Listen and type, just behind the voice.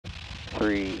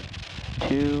3,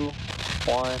 2,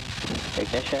 1,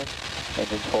 ignition,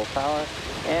 engines full power,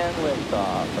 and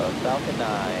liftoff of Falcon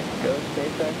 9. Go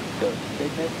SpaceX, go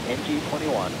Cygnus,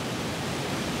 NG-21.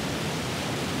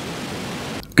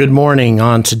 Good morning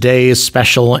on today's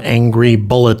special Angry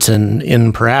Bulletin.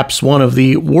 In perhaps one of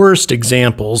the worst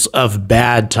examples of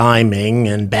bad timing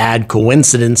and bad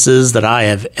coincidences that I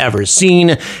have ever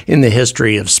seen in the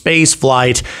history of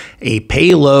spaceflight, a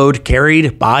payload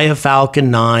carried by a Falcon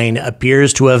 9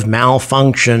 appears to have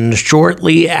malfunctioned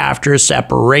shortly after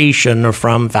separation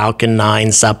from Falcon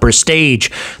 9's upper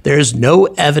stage. There's no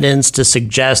evidence to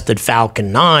suggest that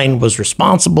Falcon 9 was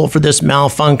responsible for this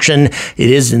malfunction.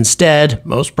 It is instead,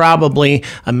 most probably,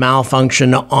 a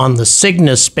malfunction on the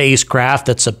Cygnus spacecraft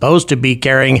that's supposed to be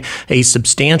carrying a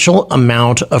substantial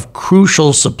amount of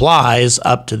crucial supplies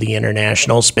up to the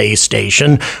International Space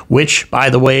Station, which, by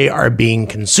the way, are being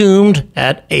consumed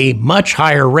at a much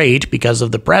higher rate because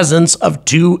of the presence of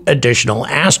 2 additional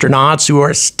astronauts who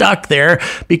are stuck there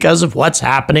because of what's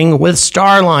happening with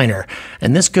Starliner.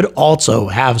 And this could also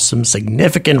have some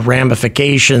significant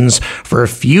ramifications for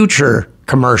future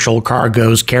commercial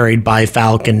cargoes carried by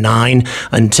Falcon 9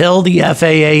 until the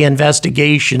FAA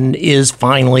investigation is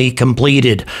finally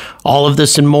completed. All of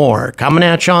this and more coming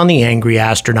at you on The Angry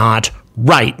Astronaut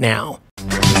right now.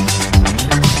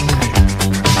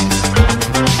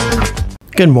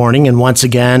 Good morning, and once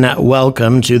again,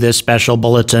 welcome to this special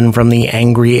bulletin from The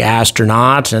Angry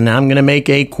Astronaut, and I'm going to make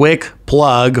a quick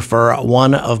plug for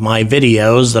one of my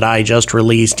videos that I just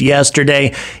released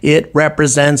yesterday. It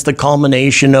represents the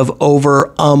culmination of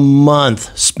over a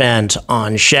month spent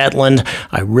on Shetland.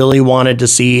 I really wanted to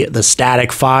see the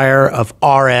static fire of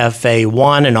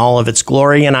RFA-1 in all of its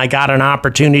glory, and I got an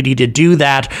opportunity to do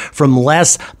that from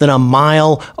less than a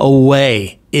mile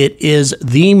away. It is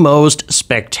the most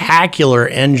spectacular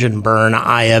engine burn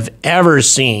I have ever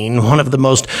seen, one of the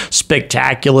most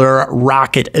spectacular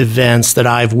rocket events that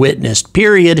I've witnessed,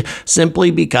 period,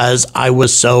 simply because I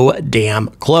was so damn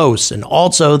close. And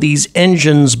also, these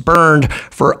engines burned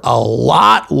for a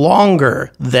lot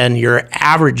longer than your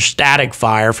average static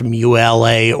fire from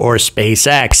ULA or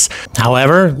SpaceX.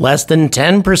 However, less than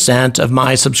 10% of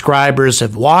my subscribers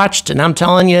have watched, and I'm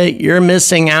telling you, you're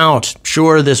missing out.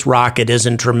 Sure, this rocket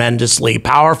isn't tremendously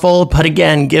powerful, but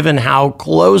again, given how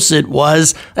close it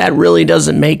was, that really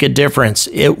doesn't make a difference.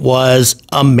 It was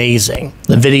amazing.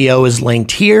 The video is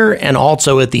linked here and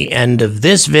also at the end of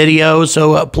this video,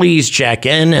 so please check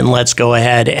in and let's go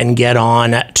ahead and get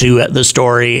on to the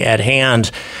story at hand.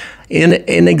 In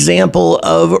an example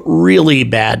of really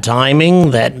bad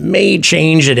timing that may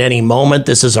change at any moment,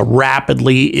 this is a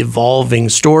rapidly evolving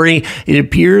story. It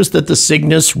appears that the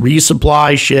Cygnus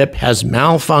resupply ship has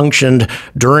malfunctioned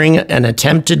during an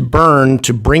attempted burn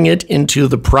to bring it into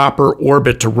the proper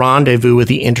orbit to rendezvous with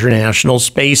the International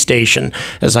Space Station.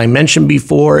 As I mentioned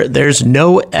before, there's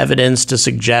no evidence to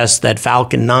suggest that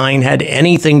Falcon 9 had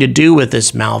anything to do with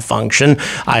this malfunction.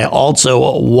 I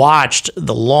also watched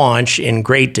the launch in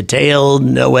great detail.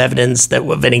 No evidence that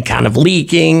of any kind of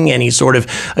leaking, any sort of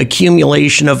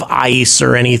accumulation of ice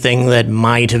or anything that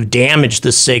might have damaged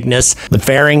the Cygnus. The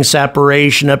fairing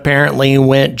separation apparently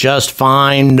went just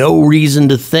fine. No reason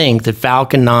to think that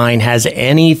Falcon 9 has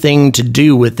anything to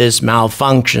do with this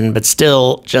malfunction, but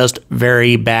still just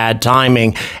very bad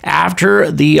timing. After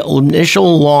the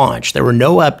initial launch, there were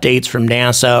no updates from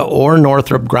NASA or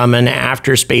Northrop Grumman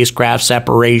after spacecraft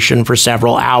separation for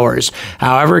several hours.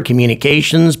 However,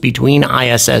 communications between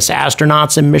ISS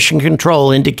astronauts and mission control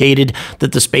indicated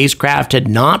that the spacecraft had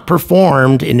not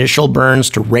performed initial burns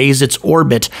to raise its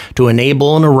orbit to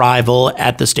enable an arrival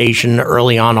at the station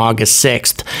early on August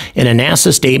 6th. In a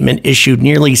NASA statement issued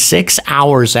nearly 6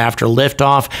 hours after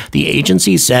liftoff, the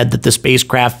agency said that the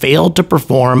spacecraft failed to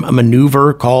perform a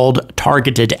maneuver called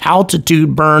Targeted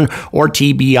Altitude Burn, or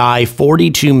TBI,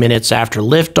 42 minutes after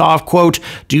liftoff, quote,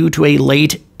 due to a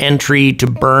late entry to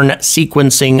burn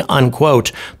sequencing,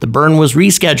 unquote. The burn was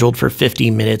rescheduled for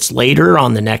 50 minutes later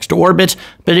on the next orbit,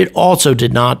 but it also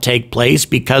did not take place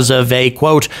because of a,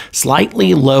 quote,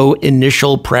 slightly low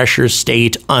initial pressure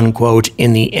state, unquote,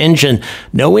 in the engine.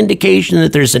 No indication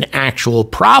that there's an actual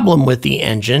problem with the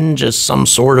engine, just some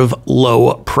sort of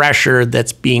low pressure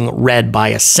that's being read by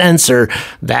a sensor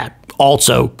that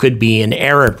also could be in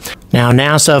error. Now,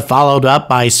 NASA followed up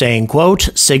by saying, quote,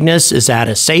 Cygnus is at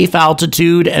a safe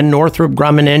altitude and Northrop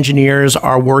Grumman engineers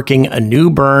are working a new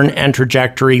burn and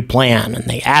trajectory plan. And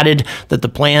they added that the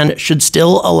plan should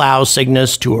still allow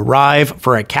Cygnus to arrive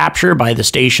for a capture by the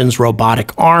station's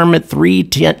robotic arm at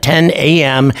 3:10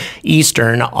 a.m.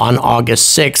 Eastern on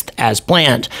August 6th as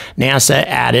planned. NASA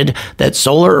added that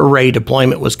solar array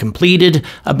deployment was completed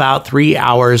about 3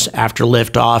 hours after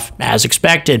liftoff as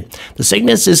expected. The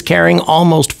Cygnus is carrying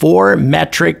almost 4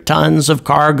 metric tons of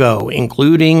cargo,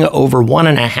 including over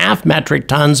 1.5 metric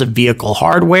tons of vehicle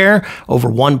hardware, over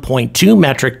 1.2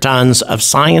 metric tons of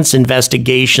science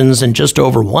investigations, and just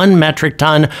over 1 metric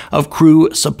ton of crew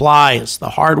supplies.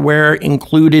 The hardware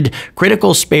included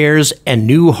critical spares and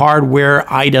new hardware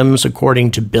items,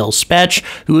 according to Bill Spetch,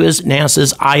 who is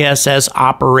NASA's ISS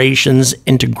Operations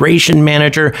Integration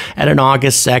Manager, at an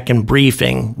August 2nd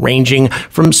briefing, ranging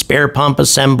from spare pump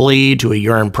assembly to a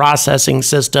urine processing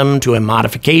system to a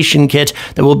modification kit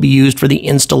that will be used for the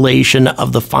installation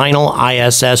of the final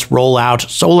ISS rollout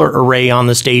solar array on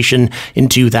the station in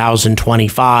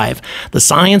 2025. The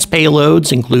science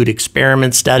payloads include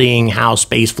experiments studying how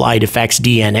spaceflight affects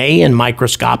DNA in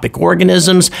microscopic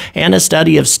organisms and a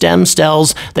study of stem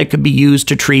cells that could be used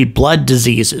to treat blood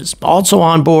diseases. Also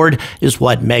on board is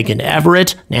what Megan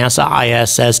Everett, NASA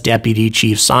ISS Deputy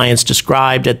Chief Science,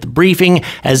 described at the briefing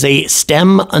as a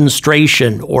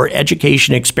STEM-unstration or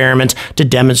education experiment to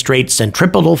demonstrate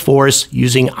centripetal force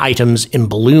using items in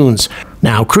balloons.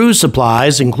 Now, crew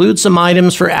supplies include some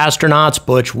items for astronauts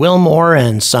Butch Wilmore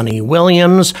and Sonny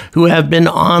Williams, who have been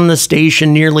on the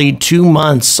station nearly 2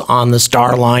 months on the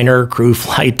Starliner crew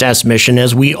flight test mission,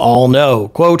 as we all know.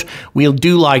 Quote, "We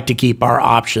do like to keep our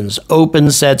options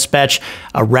open," said Spetch,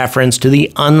 a reference to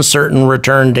the uncertain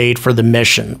return date for the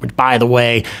mission, which, by the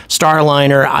way,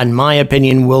 Starliner, in my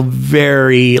opinion, will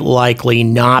very likely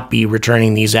not be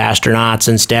returning these astronauts.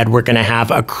 Instead, we're going to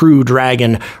have a Crew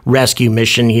Dragon rescue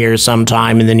mission here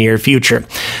sometime in the near future.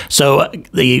 So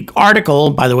the article,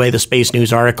 by the way, the Space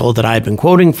News article that I've been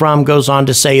quoting from, goes on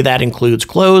to say that includes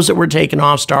clothes that were taken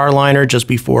off Starliner just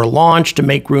before launch to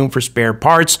make room for spare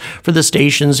parts for the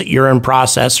station's urine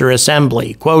processor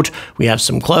assembly. Quote, "We have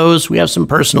some clothes, we have some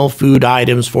personal food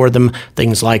items for them,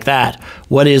 things like that."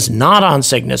 What is not on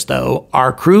Cygnus, though,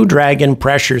 are Crew Dragon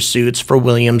pressure suits for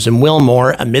Williams and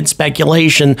Wilmore, amid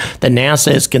speculation that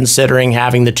NASA is considering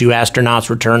having the 2 astronauts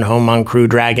return home on Crew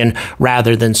Dragon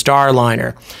rather than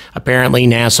Starliner. Apparently,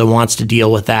 NASA wants to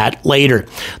deal with that later.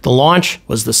 The launch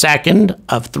was the second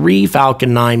of 3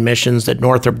 Falcon 9 missions that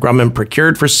Northrop Grumman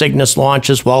procured for Cygnus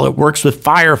launches, while it works with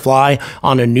Firefly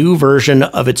on a new version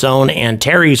of its own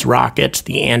Antares rocket,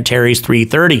 the Antares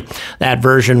 330. That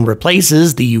version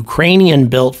replaces the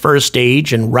Ukrainian-built first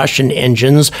stage and Russian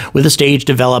engines with a stage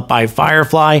developed by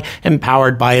Firefly and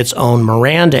powered by its own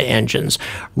Miranda engines.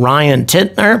 Ryan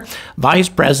Tintner, Vice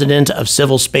President of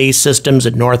Civil Space Systems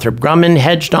at Northrop Grumman,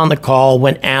 hedged on the call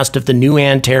when asked if the new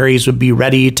Antares would be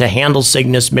ready to handle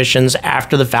Cygnus missions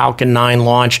after the Falcon 9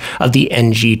 launch of the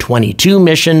NG-22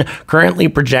 mission, currently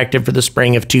projected for the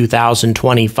spring of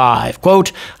 2025.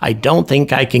 Quote, "I don't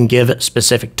think I can give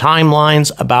specific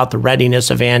timelines about the readiness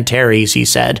of Antares," he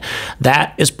said.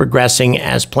 "That is progressing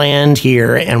as planned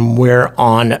here, and we're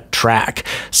on track.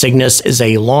 Cygnus is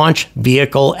a launch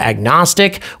vehicle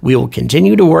agnostic. We will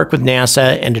continue to work with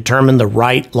NASA and determine the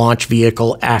right launch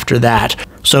vehicle after that."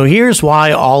 So here's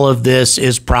why all of this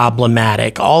is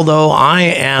problematic. Although I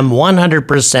am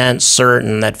 100%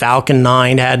 certain that Falcon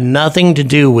 9 had nothing to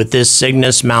do with this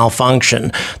Cygnus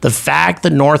malfunction, the fact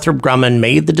that Northrop Grumman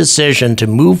made the decision to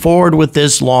move forward with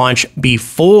this launch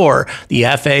before the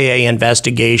FAA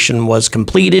investigation was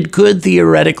completed could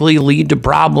theoretically lead to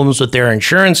problems with their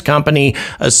insurance company,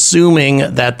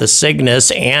 assuming that the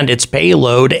Cygnus and its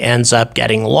payload ends up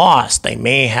getting lost. They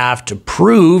may have to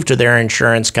prove to their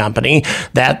insurance company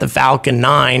that the Falcon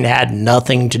 9 had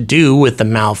nothing to do with the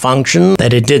malfunction,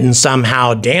 that it didn't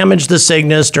somehow damage the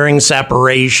Cygnus during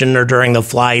separation or during the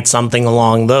flight, something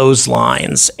along those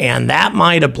lines. And that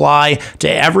might apply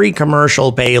to every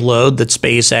commercial payload that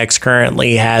SpaceX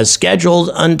currently has scheduled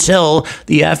until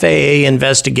the FAA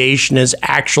investigation is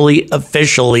actually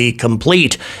officially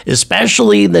complete,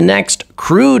 especially the next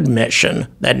crewed mission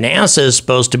that NASA is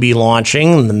supposed to be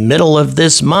launching in the middle of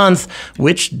this month,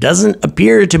 which doesn't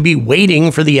appear to be waiting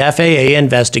for the FAA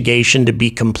investigation to be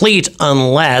complete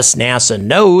unless NASA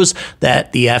knows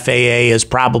that the FAA is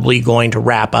probably going to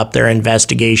wrap up their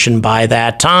investigation by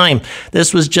that time.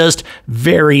 This was just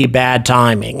very bad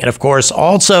timing. And of course,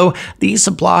 also, these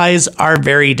supplies are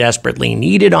very desperately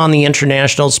needed on the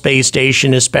International Space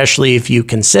Station, especially if you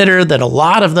consider that a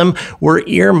lot of them were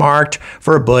earmarked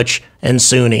for Butch and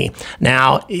Sunni.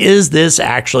 Now, is this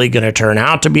actually going to turn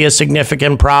out to be a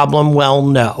significant problem? Well,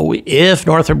 no. If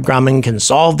Northrop Grumman can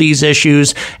solve these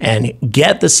issues and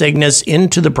get the Cygnus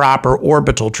into the proper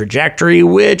orbital trajectory,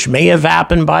 which may have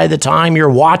happened by the time you're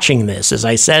watching this. As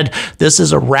I said, this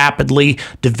is a rapidly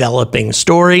developing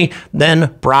story,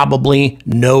 then probably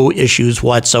no issues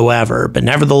whatsoever. But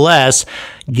nevertheless,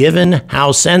 given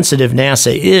how sensitive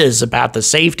NASA is about the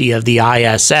safety of the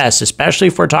ISS, especially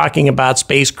if we're talking about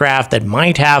spacecraft that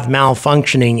might have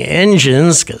malfunctioning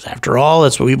engines, because after all,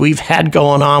 that's what we've had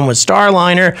going on with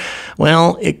Starliner,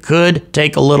 well, it could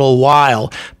take a little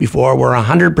while before we're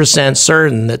 100%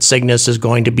 certain that Cygnus is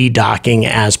going to be docking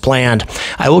as planned.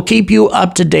 I will keep you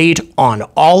up to date on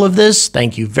all of this.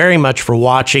 Thank you very much for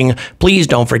watching. Please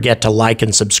don't forget to like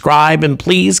and subscribe, and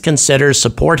please consider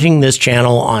supporting this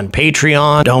channel on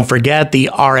Patreon. Don't forget the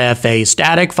RFA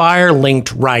static fire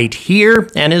linked right here.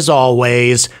 And as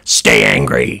always, stay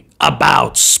angry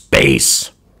about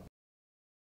space.